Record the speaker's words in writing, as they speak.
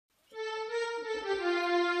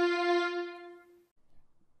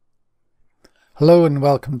Hello and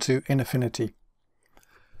welcome to Affinity.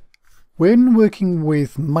 When working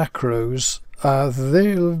with macros,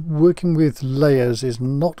 working with layers is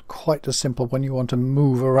not quite as simple when you want to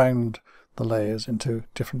move around the layers into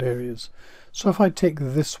different areas. So if I take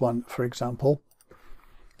this one, for example,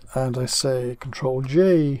 and I say Control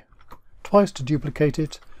J twice to duplicate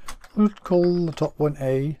it, we'll call the top one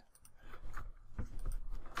A,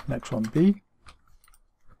 next one B,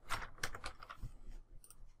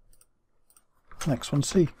 next one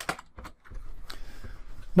C.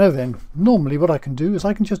 Now then, normally what I can do is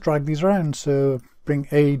I can just drag these around. So bring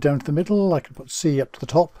A down to the middle, I can put C up to the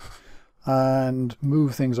top and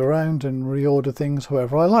move things around and reorder things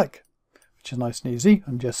however I like, which is nice and easy.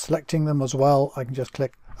 I'm just selecting them as well. I can just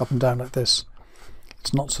click up and down like this.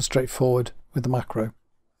 It's not so straightforward with the macro.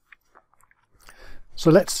 So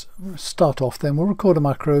let's start off then. We'll record a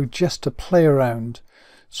macro just to play around.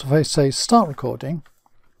 So if I say start recording,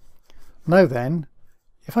 now then,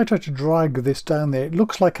 if I try to drag this down there, it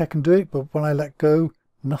looks like I can do it, but when I let go,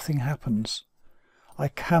 nothing happens. I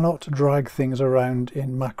cannot drag things around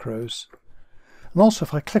in macros. And also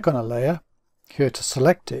if I click on a layer here to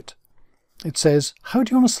select it, it says, how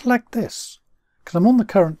do you want to select this? Because I'm on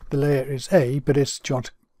the layer is A, but do you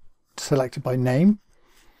want to select it by name?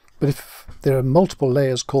 But if there are multiple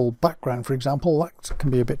layers called background, for example, that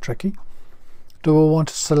can be a bit tricky. Do I want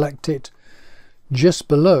to select it just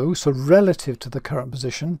below, so relative to the current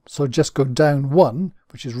position, so just go down one,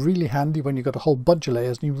 which is really handy when you've got a whole bunch of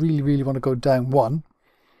layers and you really want to go down one?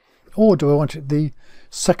 Or do I want it the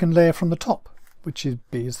second layer from the top, which is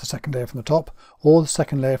B is the second layer from the top, or the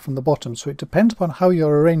second layer from the bottom? So it depends upon how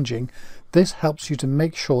you're arranging. This helps you to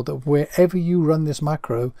make sure that wherever you run this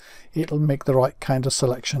macro, it'll make the right kind of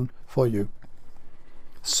selection for you.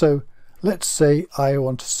 So let's say I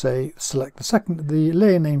want to select the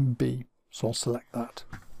layer name B. So I'll select that,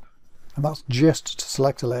 and that's just to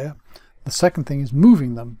select a layer. The second thing is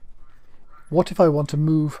moving them. What if I want to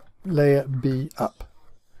move layer B up?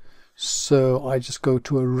 So I just go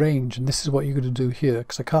to arrange, and this is what you're going to do here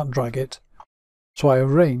because I can't drag it. So I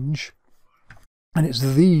arrange, and it's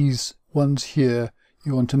these ones here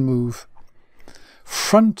you want to move.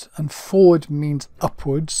 Front and forward means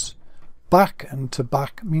upwards, back and to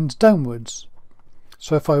back means downwards.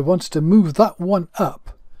 So if I wanted to move that one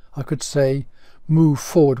up, I could say move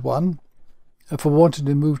forward one. If I wanted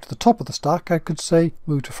to move to the top of the stack, I could say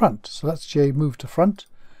move to front. So that's J, move to front,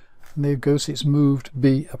 and there it goes. It's moved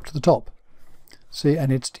B up to the top. See,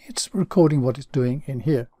 and it's recording what it's doing in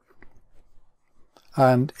here.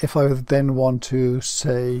 And if I then want to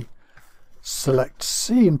say select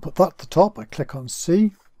C and put that at the top, I click on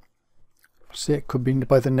C. See, it could be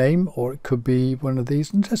by the name, or it could be one of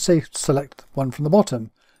these, and just say select one from the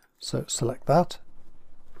bottom. So select that.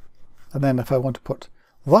 And then if I want to put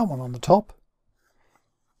that one on the top,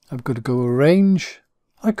 I've got to go arrange.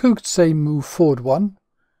 I could say move forward one,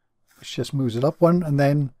 which just moves it up one, and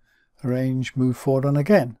then arrange, move forward one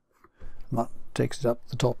again. And that takes it up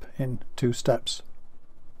the top in 2 steps.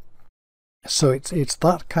 So it's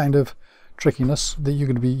that kind of trickiness that you're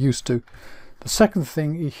going to be used to. The second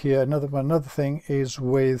thing here, another thing is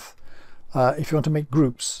with if you want to make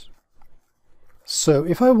groups. So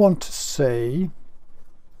if I want to say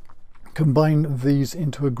combine these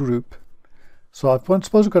into a group. So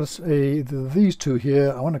suppose I've got these two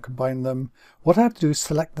here, I want to combine them. What I have to do is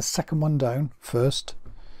select the second one down first.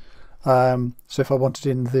 So if I want it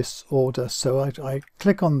in this order, so I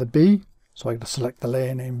click on the B, so I select the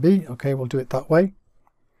layer name B. Okay, we'll do it that way.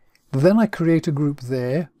 Then I create a group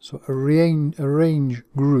there, so arrange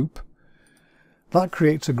group. That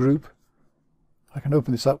creates a group. I can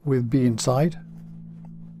open this up with B inside.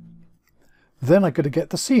 Then I've got to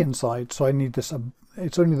get the C inside, so I need this,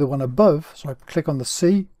 it's only the one above, so I click on the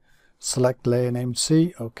C, select layer named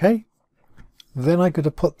C, OK. Then I've got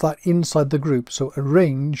to put that inside the group, so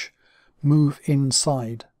arrange, move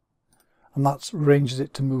inside. And that arranges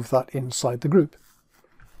it to move that inside the group.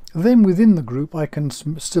 Then within the group I can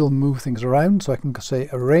still move things around, so I can say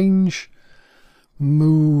arrange,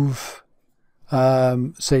 move,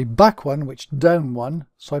 say back one, which down one,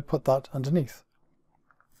 so I put that underneath.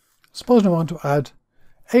 Suppose I want to add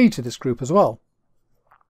A to this group as well.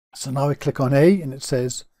 So now I click on A and it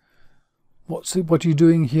says, what are you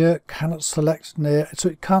doing here? Cannot select near. So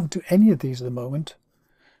it can't do any of these at the moment.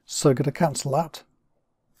 So I'm going to cancel that.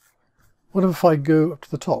 What if I go up to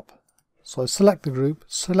the top? So I select the group,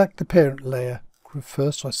 select the parent layer group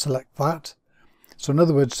first. So I select that. So in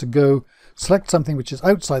other words, to go select something which is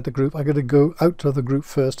outside the group, I've got to go out to the group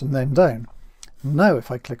first and then down. Now if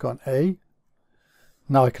I click on A,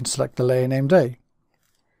 now I can select the layer named A.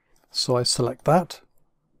 So I select that,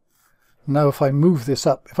 Now if I move this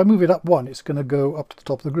up, if I move it up one, it's going to go up to the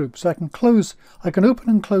top of the group. So I can open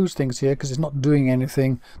and close things here because it's not doing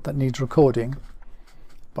anything that needs recording.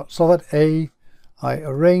 But so that I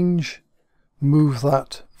arrange, move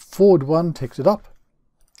that forward one, takes it up.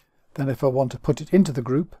 Then if I want to put it into the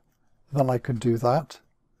group, then I could do that.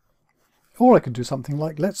 Or I could do something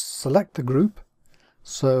like, let's select the group.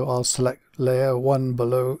 So I'll select layer 1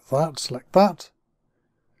 below that, select that.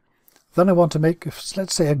 Then I want to make,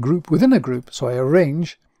 let's say, a group within a group. So I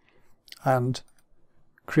arrange and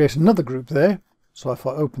create another group there. So if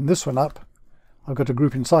I open this one up, I've got a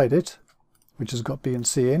group inside it, which has got B and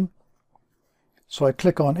C in. So I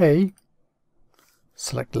click on A,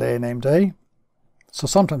 select layer named A. So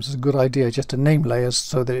sometimes it's a good idea just to name layers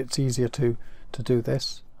so that it's easier to do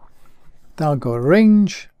this. Then I'll go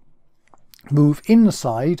arrange, move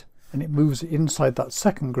inside, and it moves inside that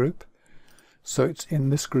second group. So it's in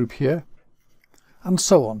this group here, and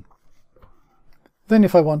so on. Then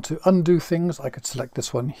if I want to undo things, I could select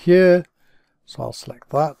this one here. So I'll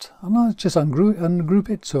select that, and I'll just ungroup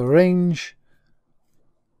it. So arrange,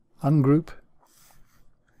 ungroup.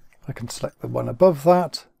 I can select the one above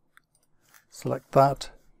that, select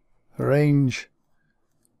that, arrange,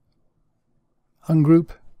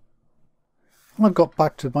 ungroup, and I've got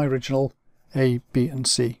back to my original A, B and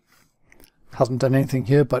C. Hasn't done anything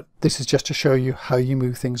here, but this is just to show you how you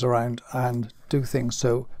move things around and do things.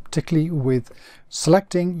 So particularly with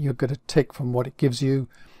selecting, you're going to take from what it gives you.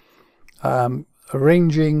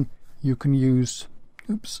 Arranging, you can use,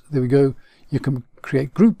 oops, there we go, you can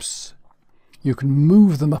create groups, you can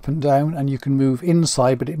move them up and down, and you can move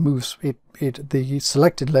inside, but it moves the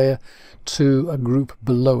selected layer to a group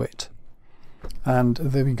below it. And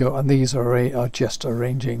there we go, and these are just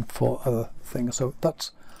arranging for other things. So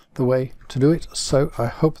that's the way to do it. So I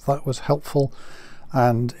hope that was helpful,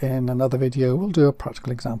 and in another video we'll do a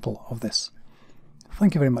practical example of this.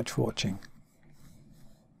 Thank you very much for watching.